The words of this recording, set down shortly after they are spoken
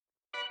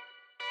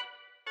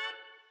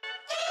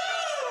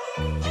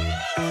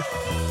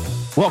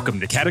Welcome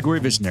to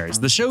Category Visionaries,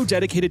 the show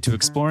dedicated to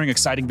exploring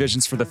exciting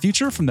visions for the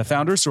future from the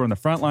founders who are on the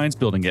front lines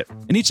building it.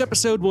 In each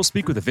episode, we'll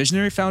speak with a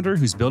visionary founder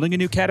who's building a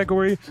new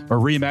category or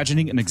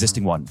reimagining an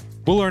existing one.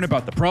 We'll learn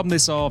about the problem they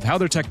solve, how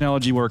their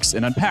technology works,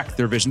 and unpack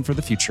their vision for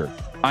the future.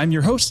 I'm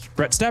your host,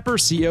 Brett Stapper,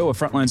 CEO of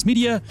Frontlines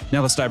Media.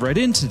 Now let's dive right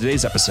into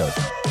today's episode.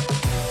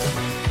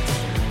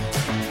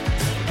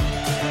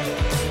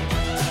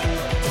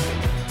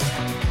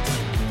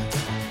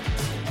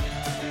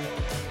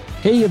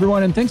 Hey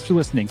everyone, and thanks for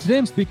listening. Today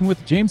I'm speaking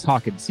with James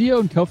Hawkins, CEO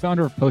and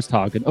co-founder of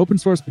PostHog, an open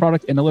source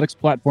product analytics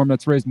platform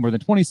that's raised more than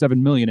 $27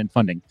 million in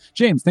funding.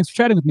 James, thanks for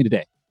chatting with me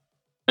today.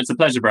 It's a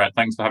pleasure, Brett.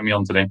 Thanks for having me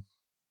on today.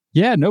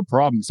 Yeah, no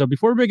problem. So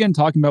before we begin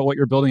talking about what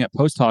you're building at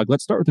PostHog,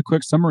 let's start with a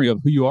quick summary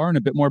of who you are and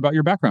a bit more about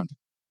your background.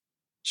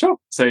 Sure.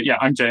 So yeah,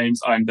 I'm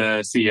James. I'm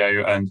the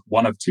CEO and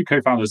one of two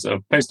co-founders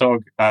of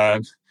PostHog.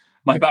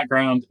 My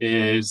background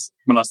is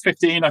when I was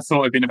 15, I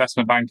thought I'd be an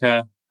investment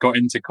banker. Got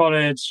into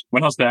college.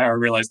 When I was there, I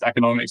realized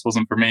economics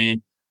wasn't for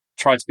me.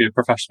 Tried to be a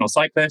professional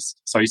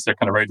cyclist. So I used to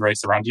kind of road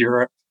race around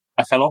Europe.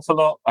 I fell off a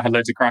lot. I had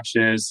loads of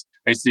crashes.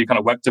 I used to do kind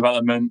of web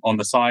development on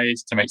the side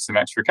to make some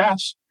extra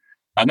cash.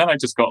 And then I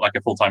just got like a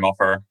full-time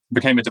offer,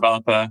 became a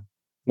developer,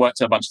 worked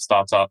at a bunch of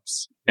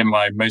startups. In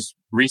my most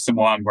recent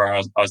one where I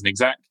was an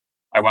exec,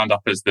 I wound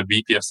up as the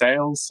VP of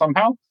sales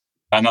somehow.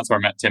 And that's where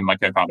I met Tim, my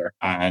co-founder.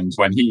 And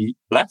when he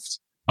left,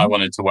 I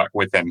wanted to work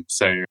with him.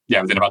 So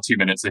yeah, within about 2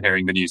 minutes of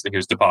hearing the news that he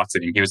was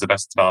departing, he was the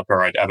best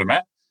developer I'd ever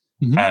met.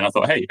 Mm-hmm. And I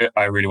thought, hey,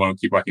 I really want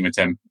to keep working with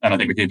Tim. And I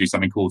think we can do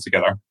something cool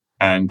together.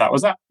 And that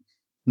was that.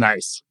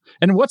 Nice.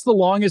 And what's the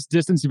longest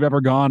distance you've ever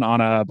gone on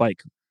a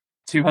bike?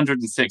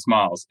 206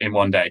 miles in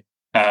one day,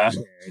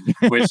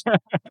 which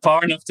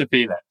far enough to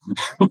feel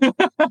it.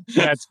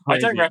 That's crazy. I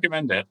don't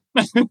recommend it.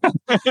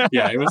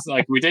 Yeah, it was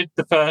like we did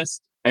the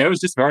first. It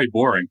was just very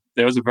boring.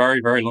 It was a very,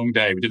 very long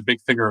day. We did a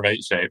big figure of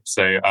 8 shape.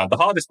 So the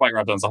hardest bike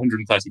ride I've done is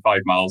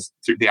 135 miles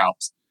through the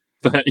Alps.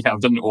 But yeah,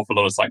 I've done an awful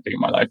lot of cycling in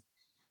my life.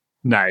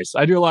 Nice.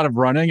 I do a lot of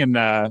running and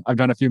I've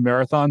done a few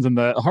marathons. And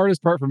the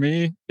hardest part for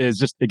me is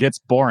just it gets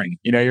boring.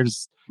 You know, you're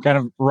just kind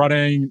of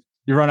running.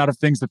 You run out of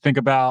things to think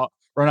about,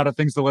 run out of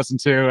things to listen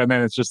to. And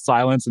then it's just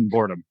silence and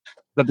boredom. Is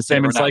that the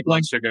same in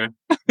cycling? Sugar.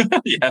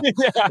 Yeah.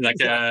 Like,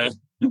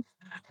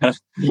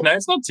 no,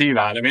 it's not too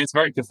bad. I mean, it's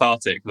very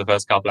cathartic for the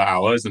first couple of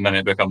hours, and then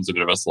it becomes a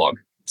bit of a slog.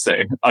 So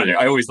I don't know.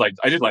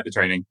 I did like the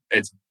training.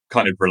 It's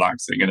kind of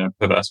relaxing in a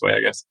perverse way,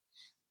 I guess.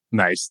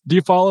 Nice. Do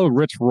you follow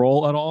Rich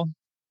Roll at all?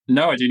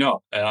 No, I do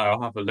not.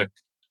 I'll have a look.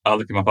 I'll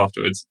look him up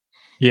afterwards.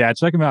 Yeah,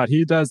 check him out.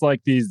 He does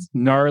like these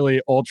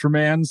gnarly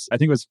Ultramans. I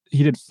think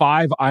he did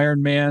 5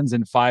 Ironmans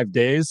in 5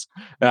 days.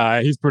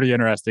 He's a pretty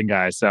interesting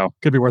guy, so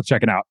could be worth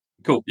checking out.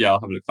 Cool. Yeah, I'll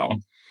have a look at that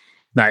one.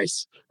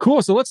 Nice.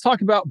 Cool. So let's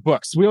talk about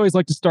books. We always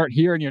like to start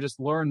here and just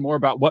learn more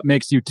about what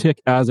makes you tick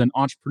as an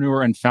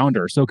entrepreneur and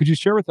founder. So could you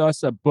share with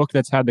us a book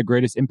that's had the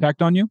greatest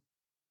impact on you?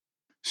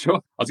 Sure. I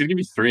was going to give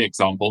you 3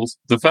 examples.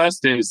 The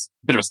first is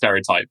a bit of a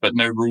stereotype, but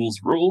No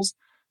Rules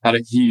had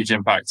a huge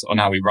impact on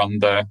how we run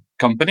the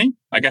company.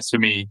 I guess for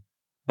me,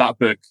 that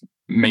book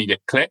made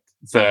it click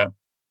that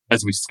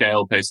as we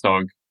scale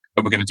PostHog,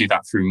 we're going to do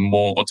that through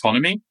more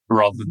autonomy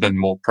rather than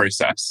more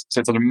process. So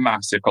it's had a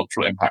massive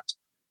cultural impact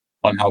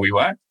on how we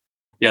work.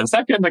 Yeah, the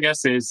second, I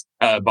guess, is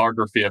a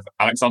biography of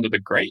Alexander the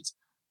Great,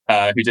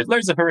 who did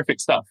loads of horrific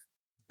stuff.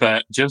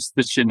 But just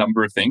the sheer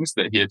number of things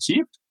that he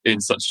achieved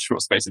in such a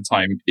short space of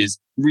time is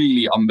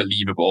really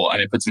unbelievable.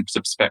 And it puts into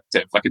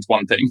perspective. Like, it's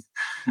one thing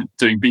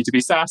doing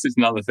B2B SaaS, it's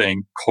another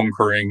thing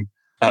conquering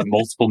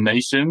multiple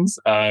nations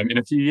in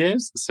a few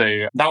years.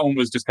 So that one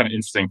was just kind of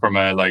interesting from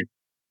a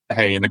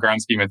hey, in the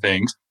grand scheme of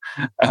things,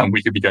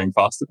 we could be going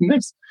faster than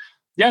this.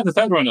 Yeah, the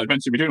third one, I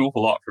mentioned, we do an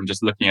awful lot from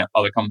just looking at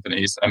other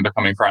companies and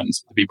becoming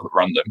friends with the people that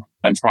run them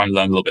and trying to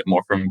learn a little bit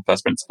more from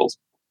first principles.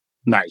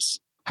 Nice.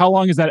 How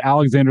long is that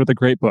Alexander the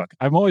Great book?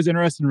 I'm always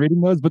interested in reading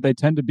those, but they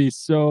tend to be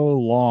so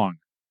long.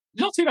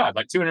 Not too bad,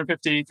 like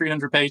 250,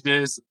 300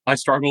 pages. I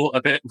struggle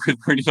a bit with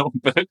really long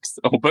books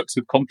or books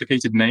with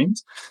complicated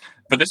names.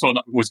 But this one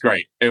was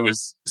great. It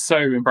was so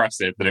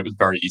impressive that it was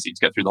very easy to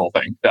get through the whole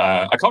thing.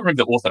 I can't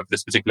remember the author of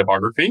this particular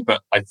biography,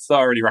 but I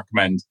thoroughly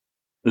recommend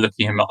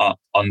looking him up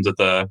under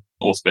the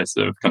auspice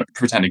of kind of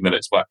pretending that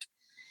it's work.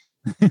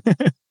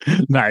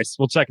 Nice.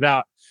 We'll check it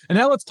out. And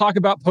now let's talk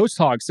about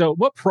PostHog. So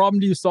what problem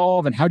do you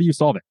solve and how do you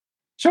solve it?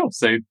 Sure.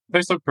 So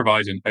PostHog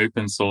provides an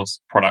open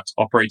source product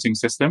operating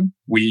system.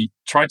 We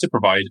try to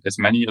provide as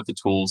many of the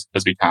tools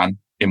as we can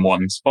in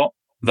one spot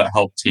that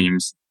help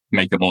teams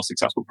make a more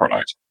successful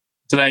product.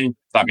 Today,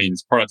 that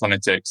means product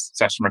analytics,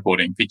 session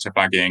recording, feature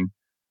flagging,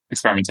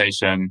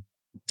 experimentation,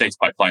 data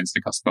pipelines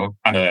to customer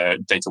and a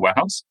data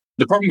warehouse.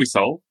 The problem we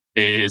solve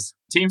is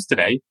teams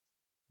today,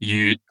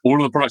 all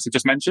of the products I've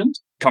just mentioned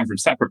come from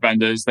separate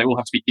vendors. They all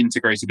have to be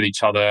integrated with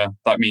each other.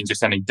 That means you're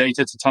sending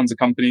data to tons of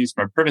companies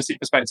from a privacy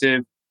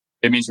perspective.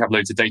 It means you have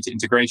loads of data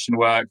integration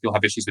work. You'll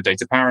have issues with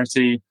data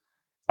parity.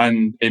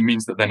 And it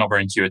means that they're not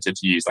very intuitive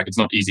to use. Like, it's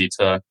not easy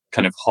to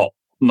kind of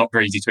not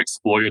very easy to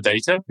explore your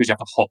data because you have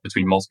to hop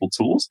between multiple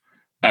tools.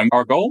 And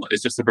our goal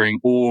is just to bring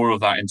all of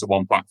that into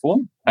one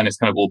platform, and it's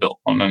kind of all built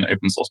on an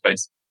open source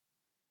base.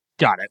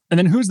 Got it. And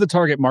then who's the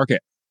target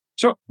market?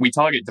 Sure. We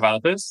target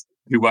developers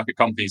who work at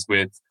companies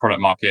with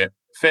product market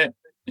fit,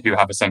 who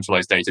have a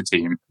centralized data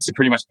team. So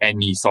pretty much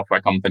any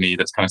software company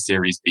that's kind of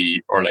Series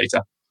B or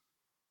later.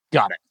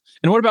 Got it.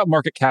 And what about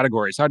market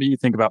categories? How do you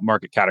think about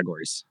market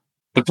categories?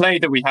 The play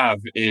that we have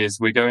is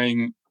we're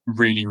going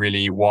really,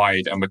 really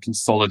wide and we're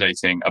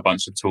consolidating a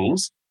bunch of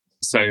tools.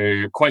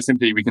 So quite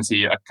simply, we can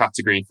see a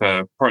category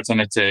for product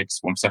analytics,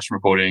 one for session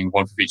reporting,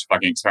 one for feature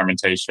flagging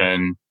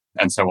experimentation,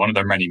 and so on. And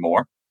there are many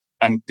more.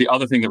 And the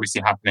other thing that we see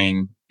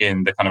happening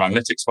in the kind of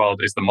analytics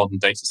world is the modern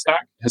data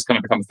stack has kind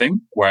of become a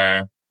thing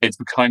where it's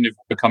kind of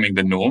becoming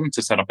the norm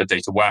to set up a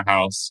data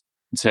warehouse,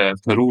 to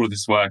put all of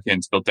this work in,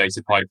 to build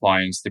data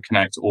pipelines, to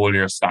connect all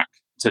your stack,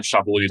 to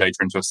shove all your data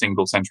into a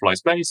single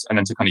centralized place, and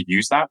then to kind of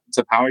use that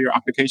to power your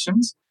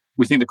applications.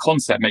 We think the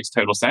concept makes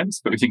total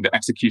sense, but we think the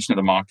execution of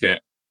the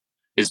market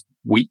is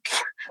weak.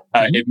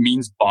 It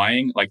means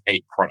buying like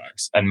 8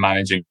 products and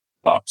managing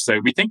up. So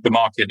we think the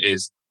market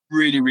is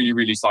really, really,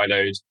 really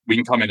siloed. We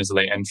can come in as a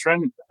late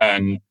entrant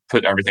and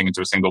put everything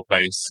into a single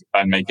place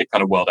and make it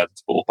kind of world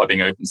editable by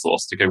being open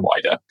source to go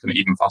wider, kind of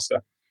even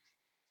faster.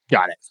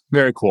 Got it.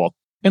 Very cool.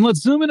 And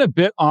let's zoom in a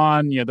bit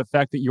on the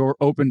fact that you're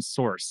open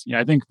source.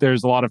 I think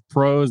there's a lot of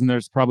pros and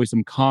there's probably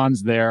some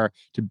cons there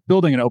to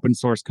building an open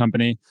source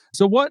company.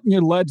 So what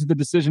led to the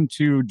decision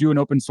to do an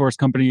open source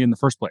company in the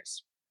first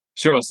place?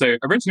 Sure. So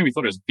originally we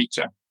thought it was a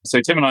feature.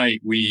 So Tim and I,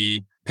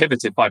 we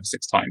pivoted 5 or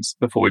 6 times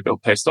before we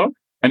built PostHog.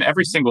 And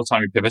every single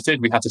time we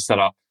pivoted, we had to set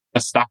up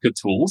a stack of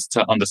tools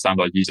to understand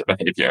our user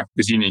behavior,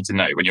 because you need to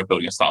know when you're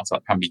building a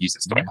startup, how many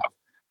users do I have?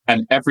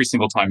 And every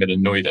single time it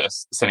annoyed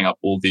us setting up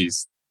all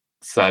these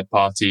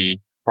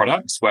third-party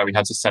products where we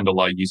had to send all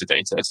our user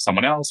data to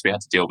someone else. We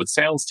had to deal with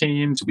sales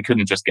teams. We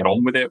couldn't just get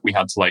on with it. We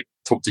had to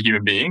talk to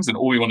human beings. And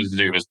all we wanted to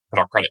do was put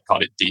our credit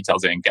card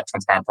details in, get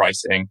transparent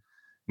pricing,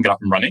 and get up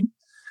and running.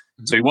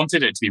 So we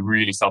wanted it to be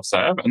really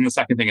self-serve. And the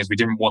second thing is we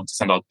didn't want to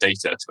send our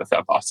data to a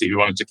third party. We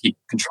wanted to keep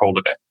control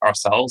of it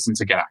ourselves and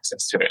to get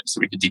access to it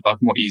so we could debug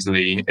more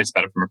easily. It's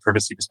better from a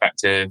privacy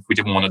perspective. We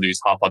didn't want to lose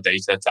half our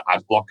data to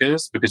ad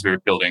blockers because we were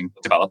building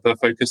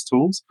developer-focused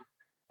tools.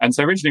 And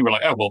so originally we're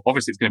like, oh, well,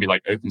 obviously it's going to be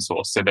open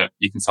source so that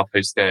you can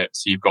self-host it.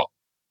 So you've got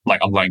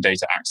underlying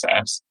data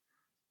access.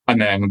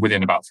 And then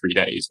within about 3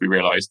 days, we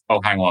realized,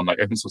 oh, hang on,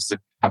 open source is an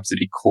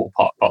absolutely core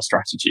part of our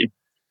strategy.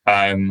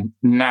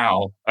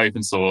 Now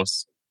open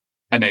source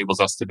enables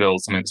us to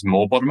build something that's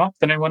more bottom up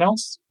than anyone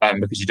else,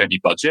 because you don't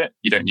need budget,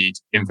 you don't need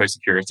info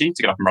security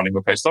to get up and running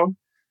with PostHog.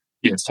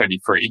 It's totally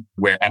free.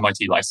 We're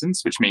MIT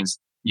licensed, which means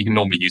you can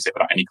normally use it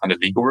without any kind of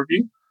legal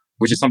review,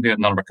 which is something that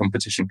none of our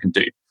competition can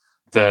do.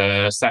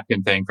 The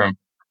second thing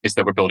is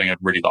that we're building a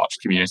really large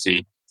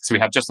community. So we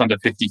have just under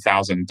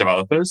 50,000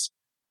 developers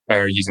who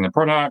are using the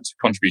product,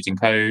 contributing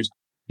code,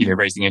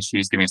 raising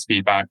issues, giving us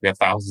feedback. We have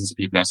thousands of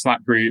people in a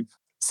Slack group.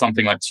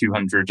 Something like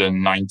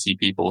 290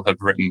 people have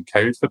written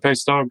code for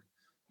PostHog.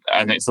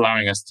 And it's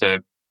allowing us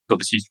to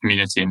build this huge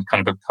community and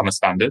kind of become a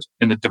standard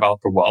in the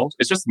developer world.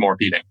 It's just more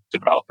appealing to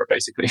developer,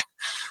 basically.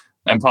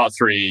 And part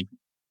 3,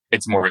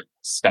 it's more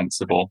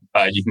extensible.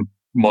 You can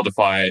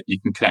modify it. You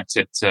can connect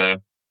it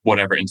to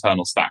whatever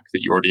internal stack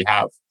that you already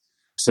have.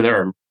 So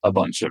there are a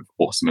bunch of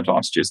awesome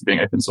advantages of being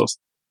open source.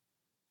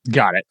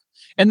 Got it.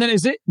 And then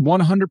is it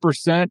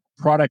 100%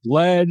 product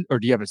led, or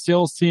do you have a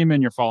sales team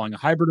and you're following a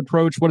hybrid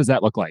approach? What does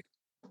that look like?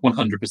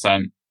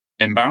 100%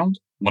 inbound,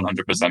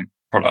 100%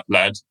 product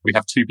led. We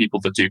have 2 people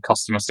that do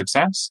customer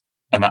success,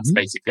 and that's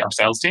basically our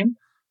sales team.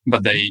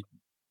 But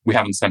we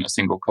haven't sent a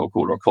single cold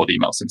call or cold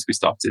email since we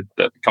started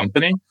the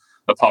company,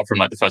 apart from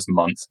the first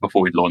month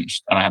before we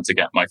launched, and I had to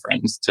get my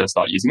friends to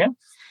start using it.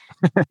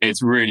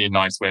 It's really a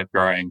nice way of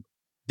growing.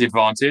 The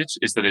advantage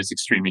is that it's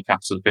extremely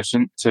capital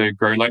efficient to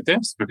grow like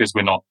this, because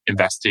we're not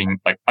investing.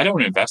 I don't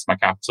want to invest my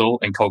capital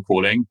in cold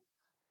calling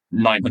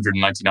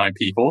 999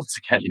 people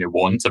to get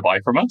one to buy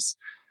from us.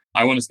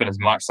 I want to spend as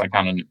much as I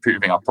can on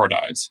improving our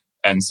product.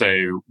 And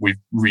so we've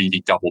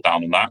really doubled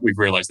down on that. We've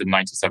realized that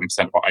 97%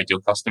 of our ideal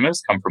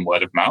customers come from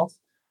word of mouth.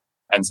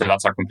 And so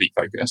that's our complete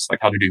focus.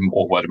 How do we do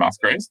more word of mouth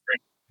growth?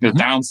 The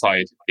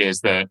downside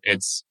is that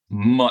it's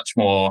much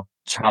more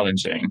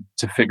challenging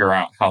to figure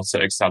out how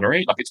to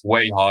accelerate. It's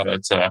way harder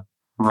to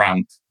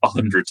ramp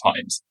 100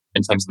 times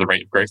in terms of the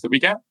rate of growth that we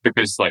get,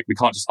 because we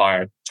can't just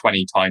hire a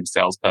 20 times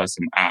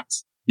salesperson at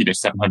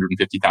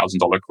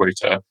 $750,000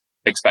 quota,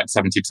 expect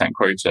 70%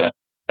 quota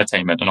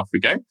attainment, and off we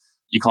go.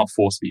 You can't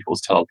force people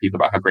to tell people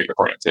about how great your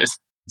product is.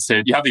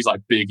 So you have these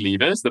big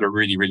levers that are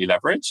really, really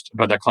leveraged,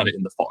 but they're kind of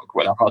in the fog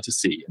where they're hard to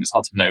see, and it's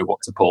hard to know what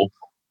to pull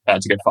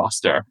to go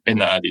faster in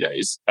the early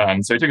days.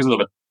 So it took us a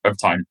little bit of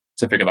time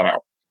to figure that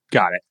out.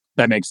 Got it.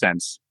 That makes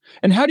sense.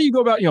 And how do you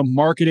go about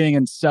marketing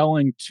and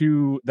selling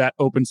to that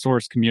open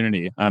source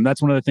community?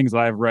 That's one of the things that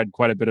I've read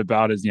quite a bit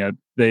about is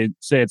they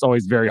say it's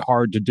always very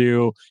hard to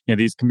do.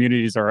 These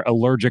communities are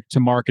allergic to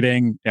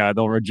marketing.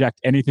 They'll reject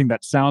anything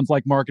that sounds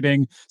like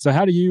marketing. So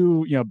how do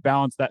you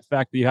balance that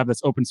fact that you have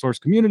this open source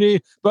community,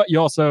 but you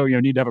also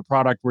need to have a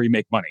product where you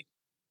make money?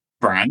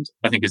 Brand,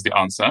 I think, is the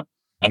answer.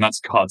 And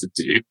that's hard to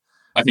do.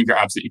 I think you're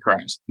absolutely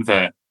correct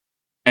that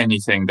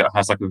anything that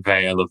has like a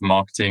veil of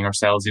marketing or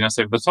salesiness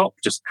over the top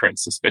just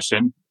creates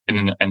suspicion in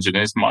an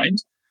engineer's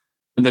mind.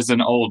 And there's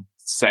an old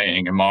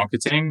saying in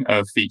marketing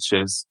of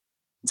features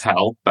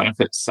tell,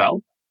 benefits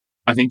sell.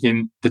 I think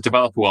in the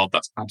developer world,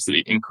 that's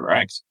absolutely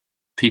incorrect.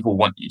 People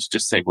want you to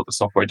just say what the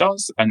software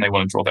does and they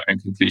want to draw their own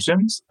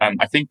conclusions. And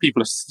I think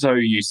people are so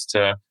used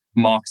to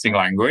marketing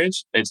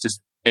language,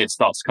 it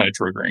starts kind of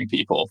triggering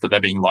people that they're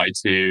being lied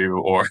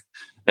to, or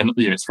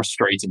it's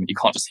frustrating that you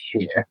can't just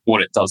hear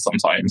what it does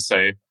sometimes.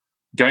 So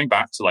going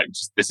back to like,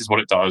 just, this is what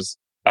it does,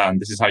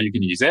 this is how you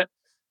can use it,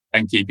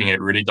 and keeping it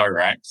really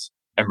direct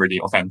and really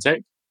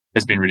authentic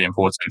has been really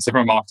important. So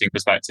from a marketing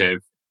perspective,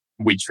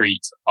 we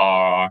treat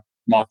our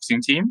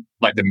marketing team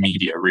like the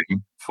media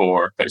room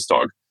for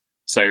PostHog.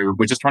 So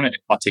we're just trying to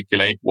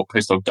articulate what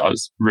PostHog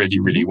does really,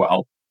 really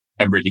well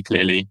and really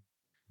clearly.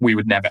 We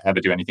would never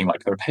ever do anything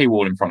like a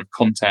paywall in front of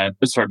content.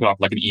 Sorry, put up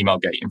like an email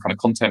gate in front of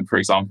content, for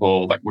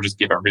example. Like we'll just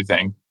give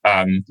everything.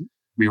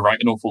 We write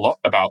an awful lot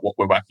about what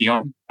we're working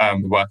on.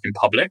 We work in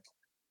public.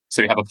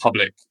 So we have a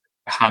public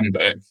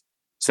handbook.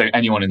 So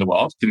anyone in the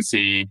world can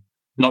see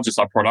not just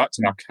our product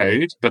and our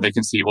code, but they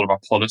can see all of our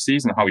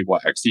policies and how we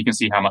work. So you can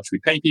see how much we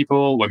pay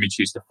people, when we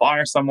choose to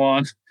fire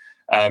someone.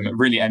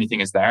 Really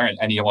anything is there and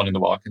anyone in the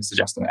world can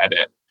suggest an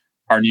edit.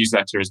 Our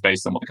newsletter is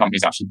based on what the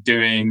company's actually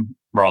doing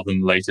rather than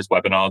the latest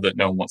webinar that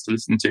no one wants to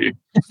listen to.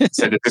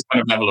 So there's this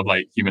kind of level of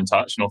like human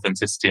touch and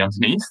authenticity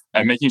underneath,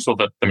 and making sure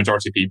that the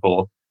majority of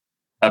people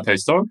at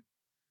PostHog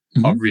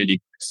are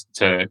really close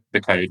to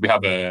the code. We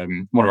have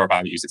one of our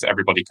values is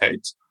everybody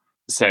codes.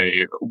 So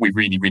we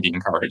really, really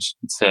encourage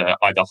to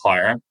either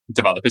hire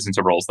developers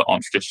into roles that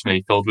aren't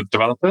traditionally filled with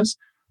developers.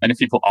 And if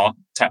people aren't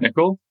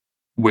technical,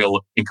 we'll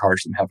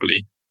encourage them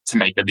heavily to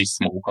make at least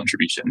small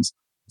contributions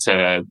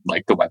to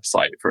like the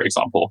website, for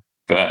example.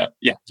 But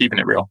yeah, keeping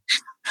it real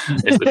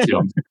is the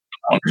deal.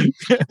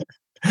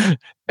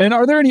 And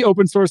are there any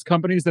open source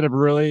companies that have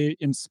really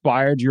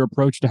inspired your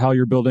approach to how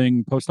you're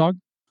building PostHog?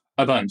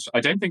 A bunch.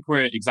 I don't think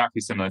we're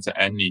exactly similar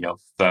to any of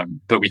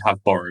them, but we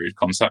have borrowed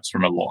concepts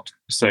from a lot.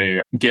 So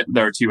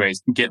there are two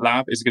ways.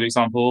 GitLab is a good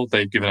example.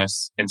 They've given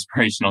us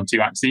inspiration on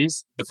two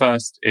axes. The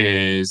first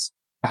is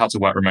how to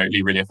work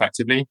remotely really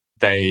effectively.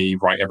 They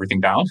write everything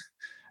down.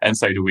 And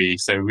so do we.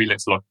 So we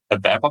looked a lot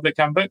at their public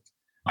handbook.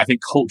 I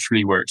think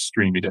culturally we're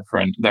extremely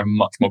different. They're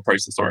much more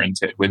process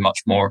oriented with much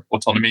more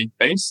autonomy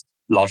based,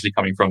 largely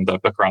coming from the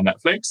book around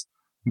Netflix.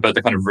 But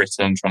the kind of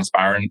written,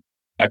 transparent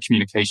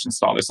communication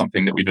style is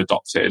something that we've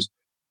adopted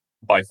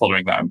by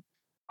following them.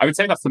 I would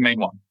say that's the main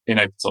one in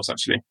open source,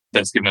 actually.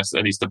 That's given us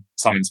at least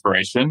some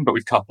inspiration, but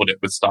we've coupled it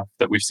with stuff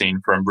that we've seen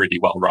from really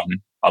well-run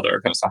other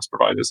kind of SaaS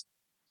providers.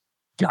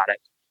 Got it.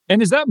 And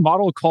is that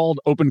model called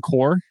open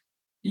core?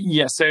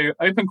 Yeah, so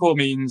open core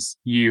means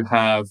you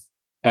have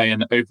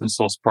an open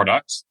source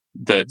product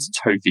that's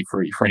totally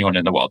free for anyone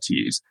in the world to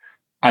use.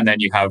 And then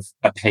you have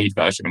a paid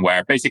version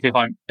where basically if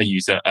I'm a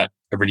user at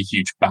a really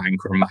huge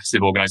bank or a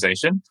massive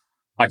organization,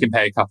 I can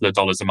pay a couple of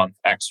dollars a month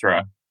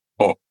extra,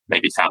 or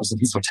maybe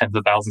thousands or tens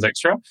of thousands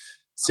extra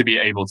to be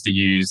able to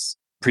use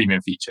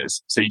premium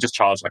features. So you just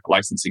charge like a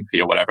licensing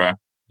fee or whatever,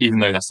 even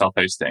though they're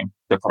self-hosting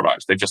the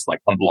product, they've just like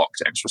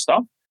unlocked extra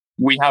stuff.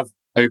 We have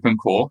open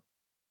core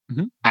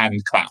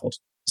and cloud.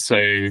 So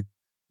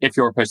if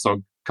you're a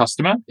PostHog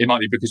customer, it might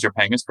be because you're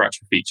paying us for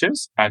extra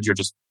features and you're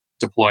just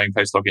deploying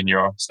PostHog in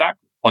your stack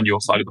on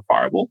your side of the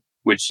firewall,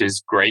 which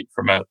is great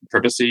from a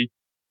privacy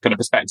kind of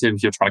perspective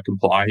if you're trying to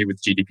comply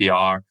with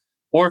GDPR,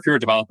 or if you're a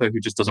developer who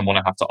just doesn't want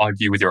to have to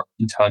argue with your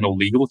internal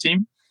legal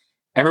team.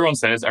 Everyone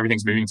says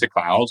everything's moving to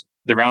cloud.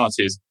 The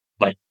reality is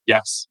like,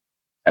 yes,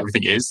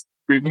 everything is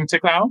moving to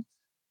cloud,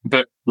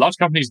 but large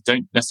companies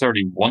don't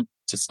necessarily want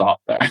to start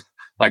there.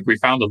 Like we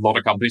found a lot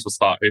of companies will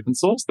start open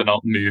source, they're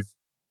not move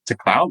to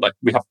cloud. Like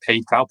we have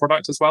paid cloud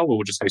products as well, where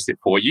we'll just host it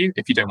for you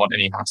if you don't want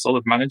any hassle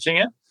of managing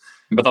it.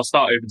 But they'll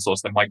start open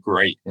source, then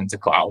migrate into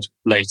cloud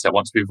later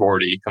once we've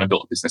already kind of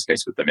built a business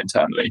case with them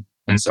internally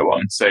and so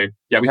on. So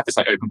yeah, we have this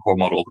like open core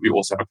model, but we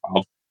also have a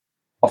cloud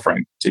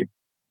offering too.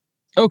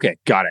 Okay,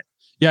 got it.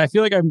 Yeah, I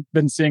feel like I've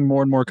been seeing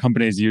more and more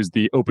companies use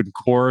the open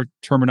core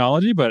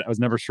terminology, but I was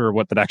never sure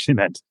what that actually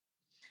meant.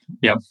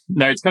 Yeah,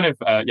 no, it's kind of,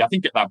 I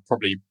think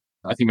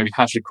maybe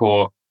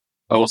HashiCorp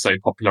also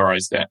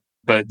popularized it.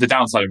 But the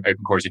downside of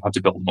open core is you have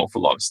to build an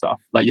awful lot of stuff.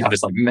 Like you have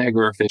this like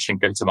mega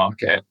efficient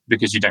go-to-market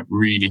because you don't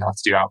really have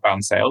to do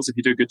outbound sales if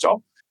you do a good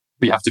job.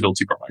 But you have to build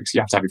two products.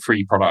 You have to have a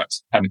free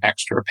product and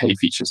extra paid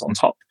features on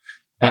top.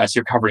 So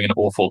you're covering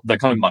the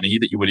kind of money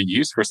that you would have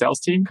used for a sales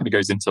team kind of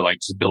goes into like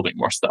just building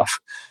more stuff.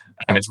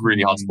 And it's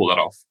really hard to pull that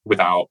off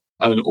without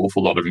an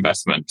awful lot of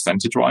investment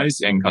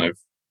percentage-wise in kind of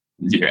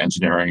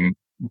engineering,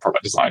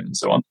 product design, and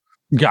so on.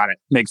 Got it.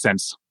 Makes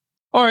sense.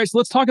 All right, so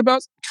let's talk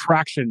about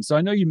traction. So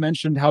I know you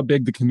mentioned how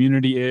big the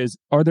community is.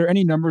 Are there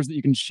any numbers that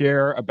you can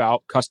share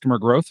about customer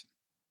growth?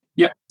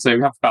 Yeah, so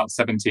we have about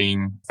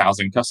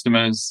 17,000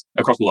 customers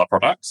across all our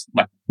products,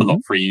 like a lot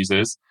of free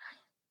users.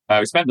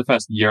 We spent the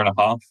first year and a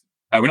half.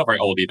 We're not very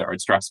old either.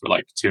 I'd stress we're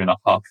like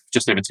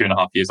just over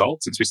 2.5 years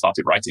old since we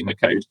started writing the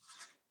code.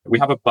 We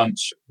have a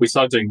bunch. We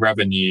started doing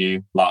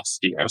revenue last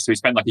year. So we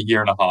spent like a year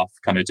and a half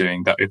kind of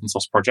doing the open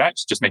source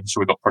project, just making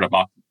sure we got product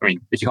market. I mean,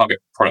 if you can't get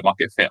product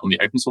market fit on the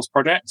open source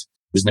project,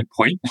 there's no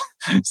point.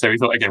 So we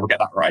thought, okay, we'll get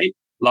that right.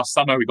 Last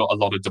summer, we got a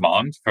lot of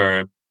demand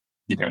for,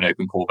 an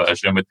open core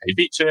version with paid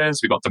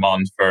features. We got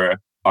demand for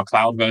our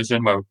cloud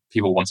version where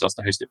people wanted us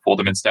to host it for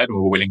them instead, and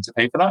we were willing to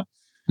pay for that.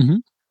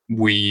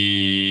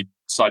 We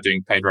started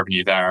doing paid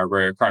revenue there.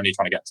 We're currently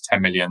trying to get to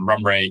 10 million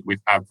run rate.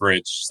 We've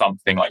averaged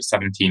something like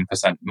 17%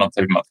 month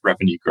over month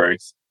revenue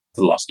growth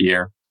for the last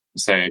year.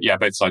 So yeah,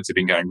 both sides have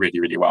been going really,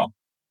 really well.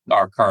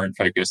 Our current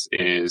focus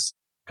is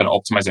kind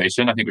of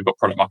optimization. I think we've got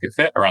product market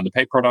fit around the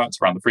paid products,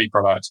 around the free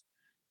products.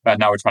 And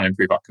now we're trying to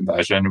improve our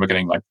conversion. We're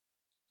getting like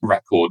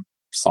record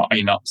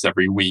sign-ups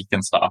every week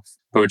and stuff.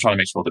 But we're trying to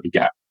make sure that we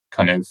get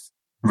kind of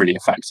really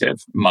effective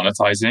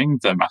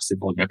monetizing the massive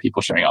volume of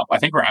people showing up. I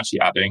think we're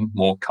actually adding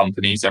more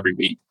companies every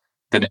week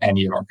than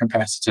any of our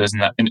competitors,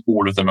 and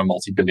all of them are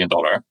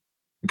multi-billion-dollar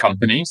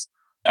companies.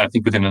 And I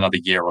think within another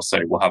year or so,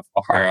 we'll have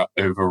a higher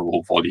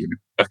overall volume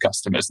of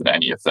customers than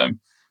any of them.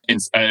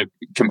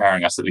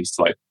 Comparing us at least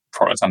to like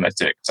product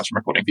analytics, session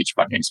recording, feature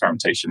flagging,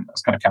 experimentation,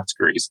 those kind of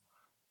categories.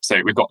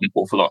 So we've got an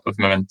awful lot of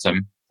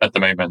momentum at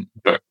the moment,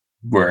 but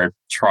we're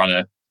trying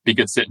to be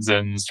good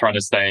citizens, trying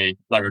to stay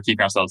like we're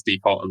keeping ourselves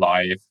default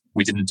alive.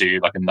 We didn't do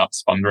like a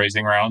nuts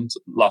fundraising round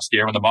last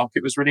year when the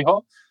market was really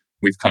hot.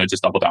 We've kind of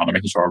just doubled down on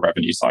making sure our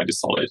revenue side is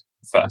solid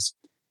first.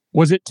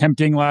 Was it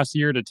tempting last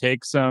year to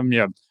take some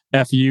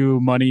FU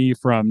money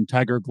from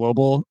Tiger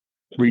Global?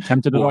 Were you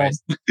tempted at all?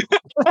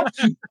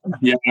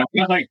 Yeah, we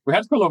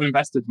had a lot of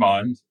investor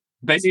demand.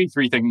 Basically,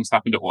 three things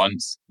happened at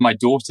once. My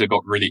daughter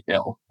got really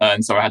ill,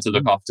 and so I had to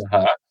look after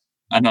her.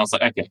 And I was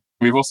like, okay,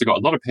 we've also got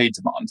a lot of paid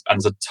demand, and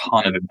there's a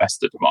ton of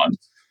investor demand.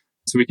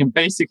 So we can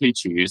basically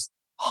choose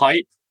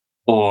hype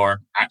or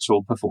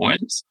actual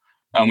performance.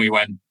 And we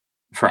went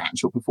for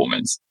actual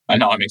performance. And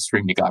now I'm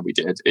extremely glad we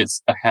did.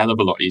 It's a hell of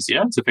a lot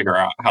easier to figure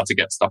out how to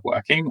get stuff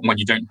working when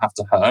you don't have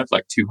to herd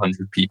like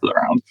 200 people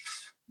around.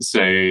 So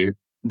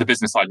the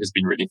business side has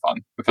been really fun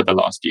for the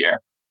last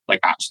year, like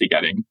actually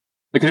getting,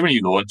 because when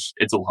you launch,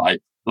 it's all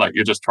hype. Like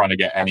you're just trying to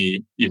get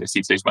any,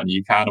 seed stage money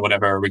you can or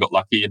whatever. We got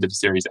lucky and did a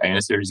Series A and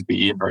a Series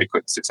B in very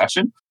quick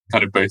succession.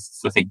 Kind of both,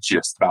 I think,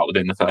 just about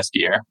within the first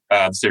year.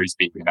 The Series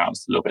B we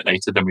announced a little bit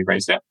later than we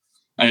raised it.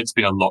 And it's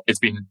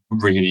been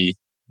really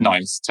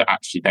nice to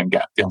actually then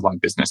get the underlying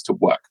business to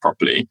work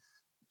properly.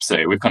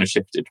 So we've kind of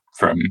shifted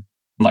from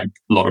like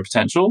a lot of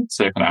potential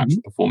to kind of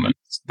actual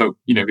performance. But,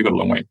 we've got a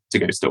long way to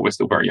go still. We're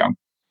still very young.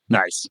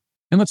 Nice.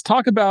 And let's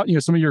talk about,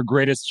 some of your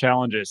greatest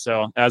challenges.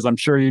 So as I'm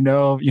sure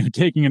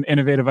taking an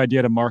innovative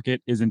idea to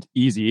market isn't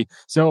easy.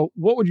 So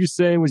what would you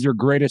say was your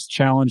greatest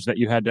challenge that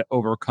you had to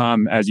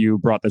overcome as you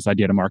brought this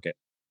idea to market?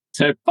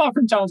 So apart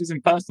from challenges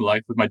in personal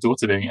life with my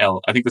daughter being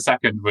ill, I think the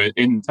second,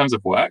 in terms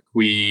of work,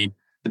 the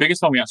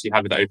biggest one we actually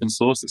had with the open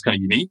source that's kind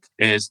of unique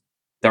is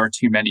there are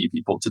too many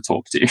people to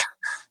talk to.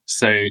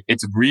 So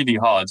it's really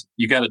hard.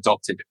 You get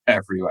adopted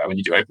everywhere when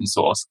you do open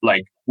source.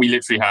 Like we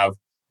literally have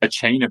a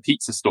chain of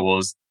pizza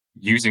stores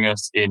using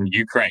us in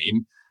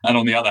Ukraine. And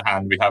on the other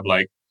hand, we have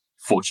like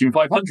Fortune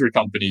 500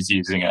 companies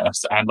using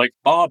us and like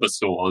barber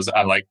stores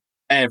and like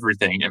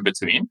everything in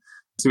between.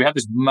 So we have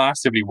this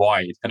massively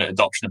wide kind of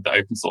adoption of the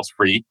open source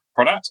free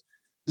product.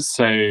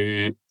 So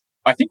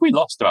I think we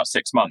lost about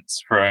 6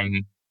 months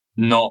from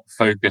not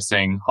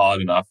focusing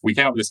hard enough. We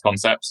came up with this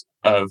concept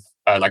of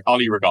like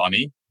Ali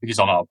Ragani, who's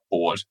on our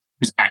board,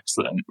 who's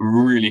excellent,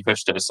 really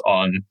pushed us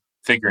on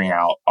figuring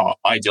out our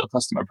ideal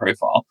customer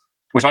profile,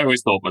 which I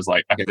always thought was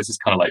like, okay, this is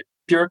kind of like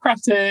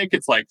bureaucratic.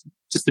 It's like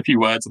just a few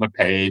words on a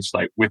page.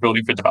 Like we're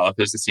building for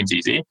developers. It seems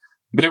easy,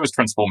 but it was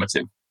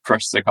transformative for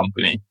us as a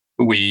company.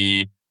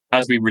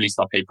 As we released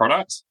our paid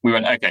products, we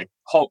went, okay,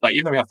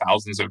 even though we have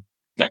thousands of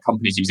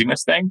companies using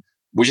this thing,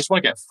 we just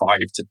want to get 5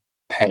 to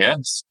pay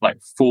us like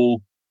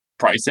full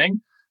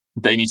pricing.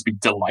 They need to be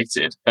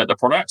delighted at the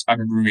product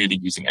and really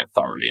using it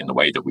thoroughly in the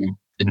way that we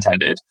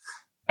intended.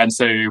 And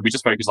so we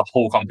just focused the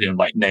whole company on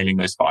like nailing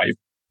those 5.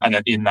 And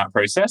then in that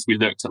process, we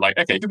looked at like,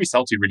 okay, who we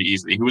sell to really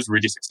easily, who was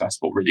really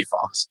successful really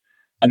fast.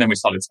 And then we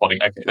started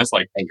spotting, okay, there's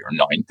like 8 or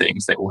 9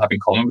 things they all have in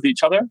common with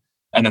each other.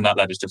 And then that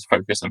led us just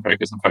focus and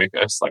focus and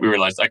focus. Like we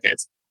realized, okay,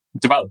 it's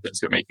developers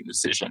who are making the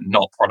decision,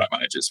 not product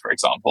managers, for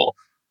example.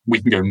 We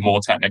can go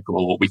more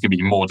technical. We can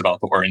be more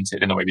developer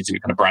oriented in the way we do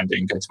kind of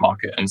branding, go to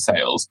market and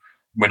sales.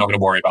 We're not going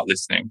to worry about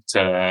listening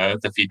to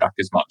the feedback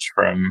as much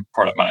from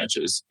product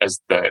managers as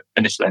the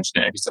initial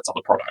engineer who sets up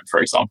the product, for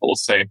example.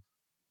 So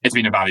it's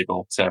been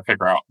invaluable to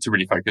figure out, to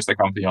really focus the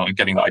company on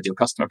getting the ideal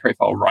customer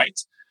profile right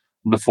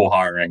before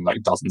hiring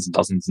like dozens and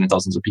dozens and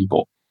dozens of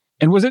people.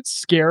 And was it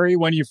scary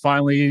when you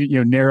finally,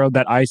 narrowed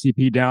that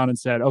ICP down and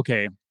said,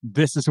 okay,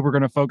 this is what we're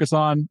going to focus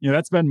on?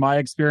 That's been my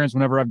experience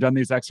whenever I've done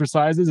these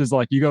exercises is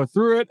like you go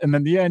through it and then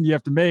in the end you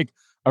have to make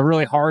a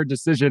really hard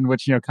decision,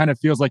 which, kind of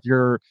feels like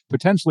you're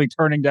potentially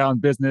turning down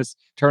business,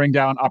 turning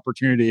down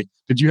opportunity.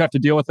 Did you have to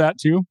deal with that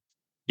too?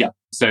 Yeah.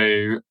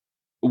 So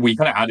we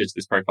kind of added to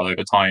this profile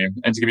over time.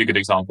 And to give you a good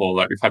example,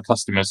 like we've had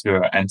customers who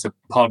are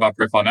part of our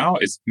profile now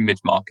is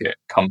mid-market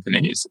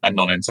companies and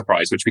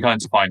non-enterprise, which we kind of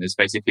define as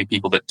basically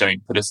people that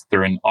don't put us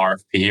through an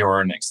RFP or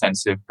an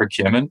extensive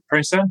procurement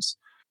process.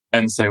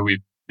 And so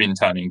we've been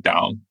turning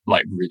down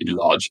like really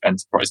large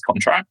enterprise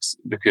contracts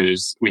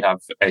because we have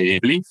a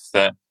belief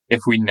that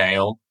if we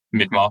nail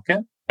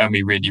mid-market and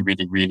we really,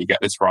 really, really get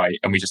this right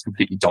and we just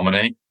completely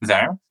dominate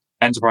there,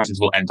 enterprises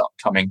will end up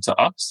coming to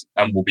us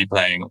and we'll be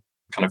playing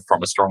kind of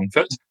from a strong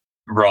foot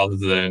rather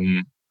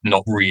than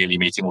not really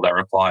meeting all their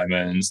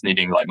requirements,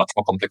 needing like much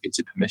more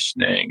complicated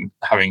permissioning,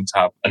 having to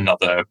have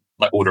another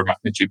like order of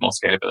magnitude more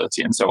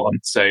scalability and so on.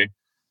 So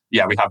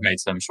yeah, we have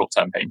made some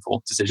short-term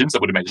painful decisions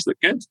that would have made us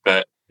look good,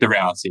 but the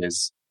reality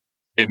is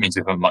it means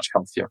we have a much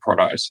healthier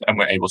product and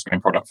we're able to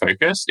remain product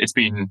focused. It's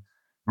been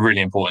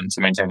really important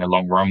to maintain a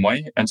long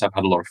runway and to have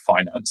had a lot of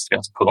finance to be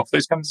able to pull off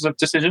those kinds of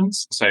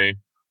decisions. So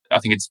I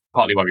think it's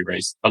partly why we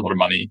raised a lot of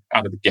money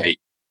out of the gate,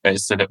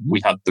 is so that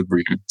we had the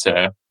room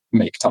to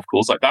make tough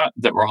calls like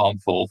that were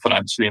harmful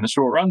financially in the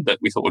short run, that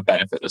we thought would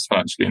benefit us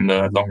financially in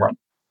the long run.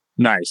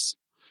 Nice.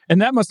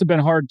 And that must have been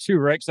hard too,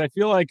 right? Because I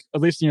feel like,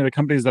 at least, the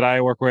companies that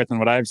I work with and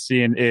what I've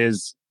seen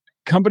is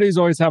companies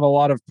always have a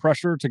lot of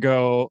pressure to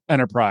go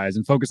enterprise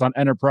and focus on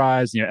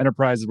enterprise.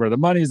 Enterprise is where the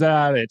money's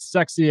at. It's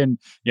sexy and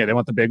they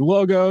want the big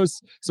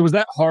logos. So was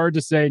that hard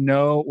to say,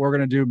 no, we're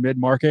going to do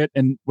mid-market?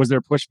 And was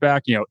there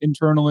pushback,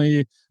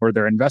 internally? Or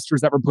there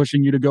investors that were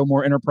pushing you to go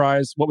more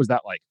enterprise? What was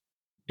that like?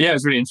 Yeah, it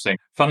was really interesting.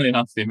 Funnily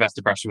enough, the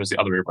investor pressure was the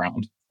other way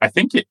around. I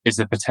think it is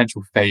a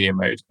potential failure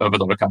mode of a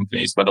lot of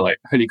companies where they're like,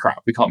 holy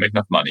crap, we can't make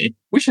enough money.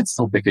 We should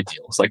sell bigger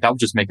deals. Like that will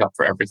just make up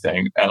for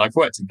everything. And I've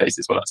worked in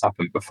places where that's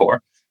happened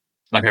before.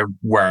 Like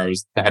where I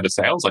was the head of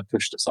sales, I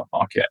pushed us up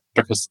market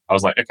because I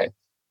was like, okay,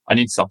 I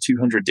need to sell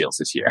 200 deals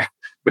this year.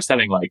 We're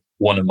selling like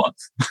one a month.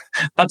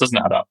 That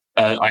doesn't add up.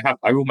 I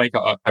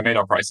made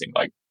our pricing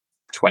like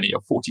 20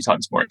 or 40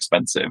 times more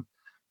expensive.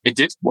 It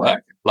did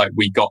work. Like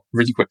we got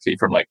really quickly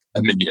from like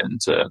 1 million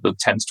to the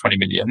 10 to 20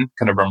 million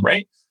kind of run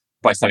rate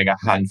by selling a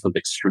handful of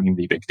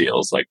extremely big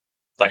deals, like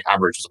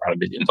average was around $1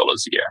 million a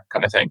year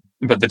kind of thing.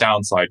 But the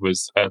downside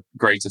was at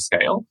greater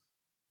scale.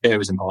 It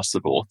was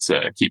impossible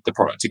to keep the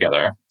product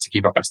together, to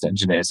keep our best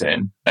engineers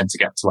in, and to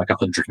get to like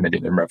 100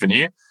 million in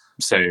revenue.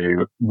 So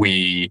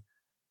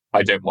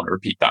I don't want to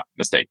repeat that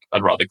mistake.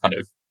 I'd rather kind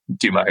of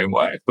do my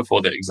homework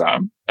before the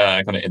exam,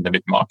 kind of in the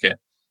mid-market,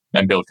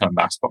 and build kind of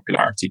mass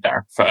popularity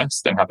there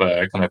first and have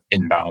a kind of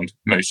inbound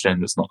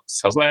motion that's not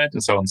sales-led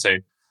and so on. So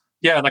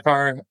yeah, like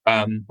our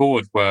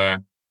board were,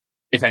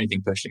 if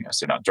anything, pushing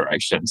us in that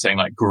direction, saying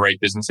like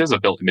great businesses are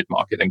built in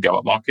mid-market and go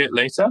up market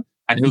later.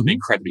 And it will be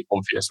incredibly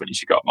obvious when you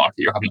should go up market.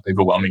 You're having an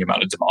overwhelming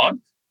amount of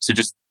demand. So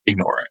just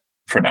ignore it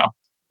for now.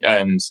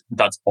 And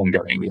that's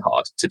ongoingly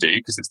hard to do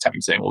because it's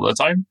tempting all the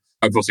time.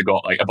 I've also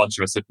got like a bunch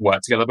of us that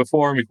worked together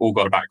before and we've all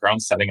got a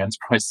background selling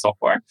enterprise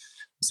software.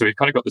 So we've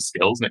kind of got the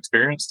skills and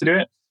experience to do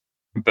it.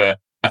 But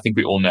I think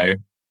we all know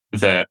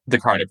that the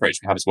current approach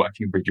we have is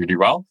working really, really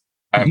well.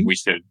 And we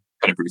should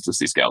kind of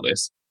ruthlessly scale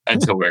this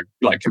until we're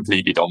like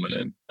completely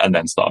dominant and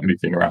then start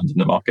moving around in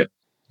the market.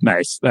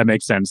 Nice. That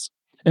makes sense.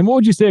 And what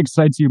would you say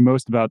excites you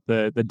most about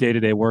the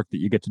day-to-day work that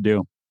you get to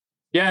do?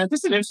 Yeah, this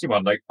is an interesting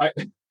one. Like I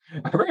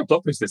wrote a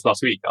blog post this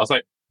last week. I was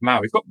like,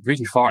 man, we've got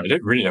really far and I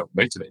don't really know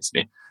what motivates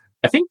me.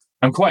 I think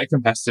I'm quite a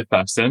competitive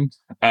person.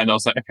 And I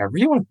was like, okay, I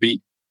really want to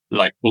beat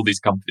like all these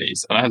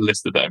companies. And I had a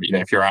list of them,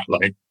 if you're at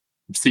like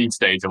seed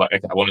stage, you're like,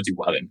 okay, I want to do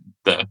well in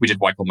we did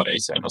Y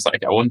Combinator. And I was like,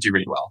 okay, I want to do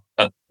really well,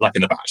 like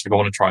in the batch. Like I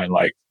want to try and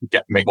like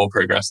make more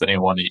progress than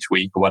anyone each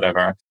week or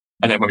whatever.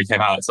 And then when we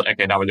came out, it's like,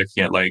 okay, now we're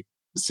looking at like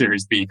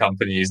Series B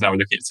companies. Now we're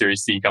looking at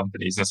Series C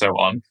companies and so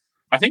on.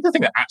 I think the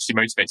thing that actually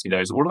motivates me though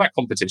is all of that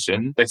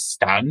competition. They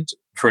stand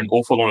for an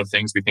awful lot of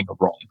things we think are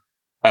wrong.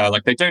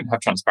 Like they don't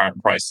have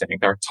transparent pricing.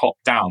 They're top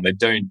down.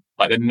 They're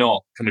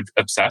not kind of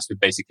obsessed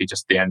with basically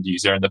just the end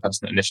user and the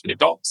person that initially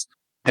adopts.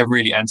 They're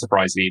really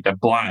enterprisey. They're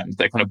bland.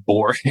 They're kind of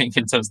boring in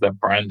terms of their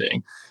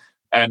branding.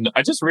 And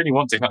I just really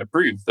want to kind of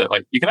prove that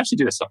like you can actually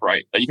do this stuff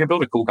right. That you can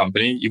build a cool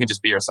company. You can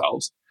just be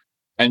yourselves.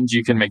 And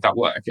you can make that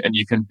work and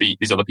you can beat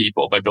these other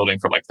people by building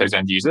for like those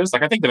end users.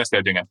 Like I think the best way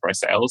of doing enterprise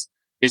sales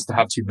is to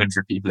have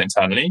 200 people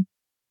internally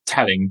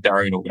telling their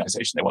own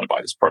organization they want to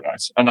buy this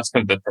product. And that's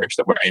kind of the approach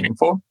that we're aiming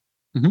for.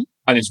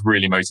 And it's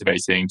really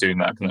motivating doing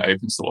that kind of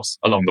open source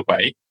along the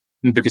way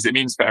because it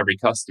means for every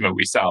customer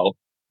we sell,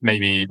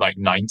 maybe like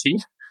 90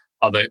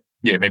 other,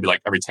 maybe like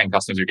every 10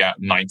 customers we get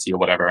 90 or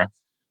whatever,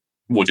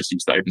 we'll just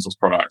use the open source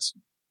product.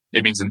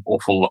 It means an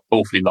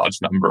awfully large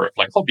number of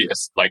like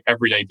hobbyists, like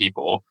everyday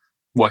people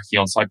working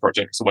on side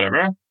projects or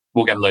whatever,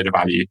 will get a load of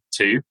value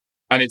too.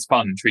 And it's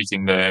fun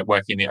treating the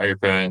working in the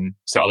open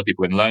so other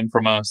people can learn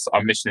from us.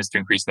 Our mission is to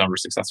increase the number of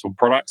successful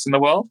products in the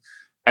world.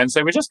 And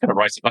so we're just kind of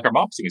writing, like our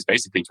marketing is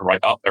basically to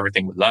write up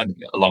everything we're learning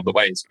along the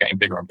way as we're getting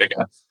bigger and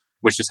bigger,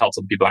 which just helps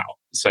other people out.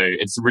 So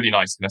it's a really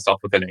nice kind of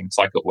self-fulfilling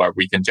cycle where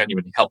we can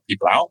genuinely help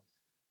people out.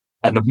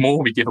 And the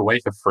more we give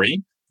away for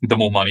free, the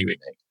more money we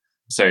make.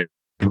 So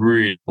a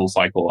really cool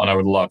cycle. And I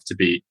would love to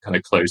be kind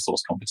of closed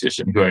source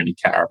competition who only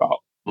care about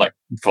like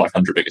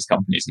 500 biggest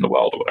companies in the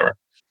world or whatever.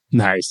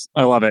 Nice.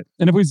 I love it.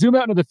 And if we zoom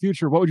out into the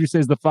future, what would you say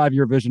is the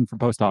 5-year vision for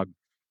PostHog?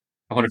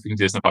 I wonder if we can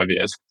do this in 5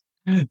 years.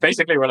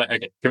 Basically, we're like,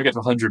 okay, can we get to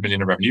 100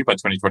 million in revenue by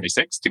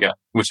 2026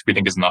 which we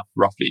think is enough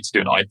roughly to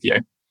do an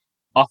IPO?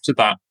 After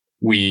that,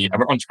 we're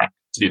on track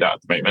to do that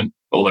at the moment,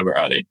 although we're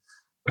early.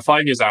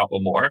 5 years out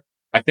or more,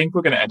 I think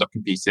we're going to end up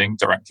competing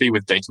directly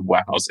with data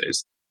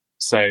warehouses.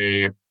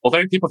 So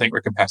although people think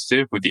we're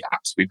competitive with the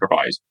apps we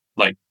provide,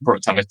 like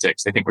product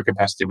analytics, they think we're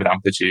competitive with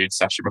Amplitude,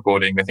 session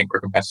recording, they think we're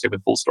competitive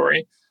with Full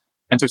Story.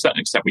 And to a certain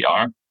extent we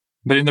are.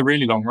 But in the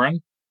really long run,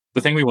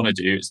 the thing we want to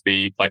do is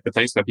be like the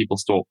place where people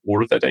store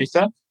all of their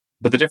data.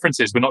 But the difference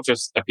is we're not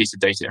just a piece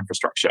of data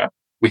infrastructure.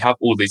 We have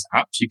all these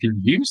apps you can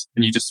use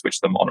and you just switch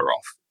them on or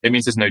off. It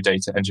means there's no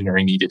data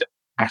engineering needed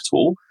at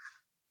all.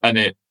 And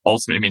it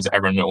ultimately means that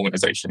everyone in an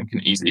organization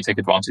can easily take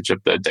advantage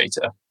of the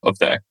data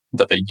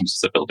that their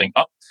users are building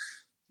up.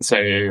 So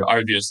I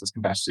would view this as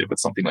competitive with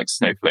something like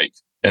Snowflake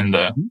in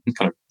the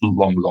kind of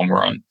long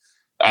run.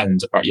 And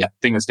the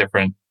thing that's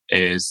different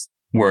is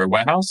we're a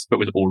warehouse, but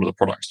with all of the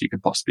products you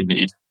could possibly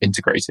need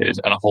integrated,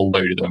 and a whole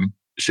load of them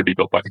should be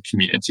built by the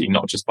community,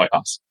 not just by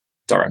us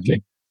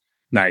directly.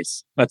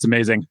 Nice. That's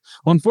amazing.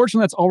 Well,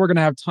 unfortunately, that's all we're going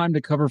to have time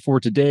to cover for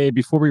today.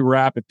 Before we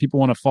wrap, if people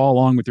want to follow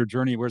along with your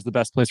journey, where's the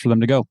best place for them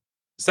to go?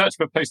 Search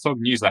for PostHog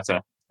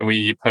newsletter.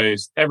 We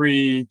post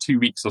every 2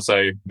 weeks or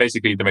so,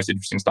 basically the most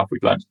interesting stuff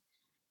we've learned.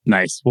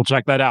 Nice. We'll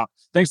check that out.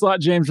 Thanks a lot,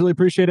 James. Really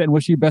appreciate it and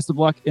wish you best of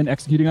luck in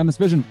executing on this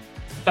vision.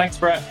 Thanks,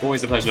 Brett.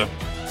 Always a pleasure.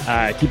 All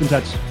right. Keep in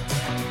touch.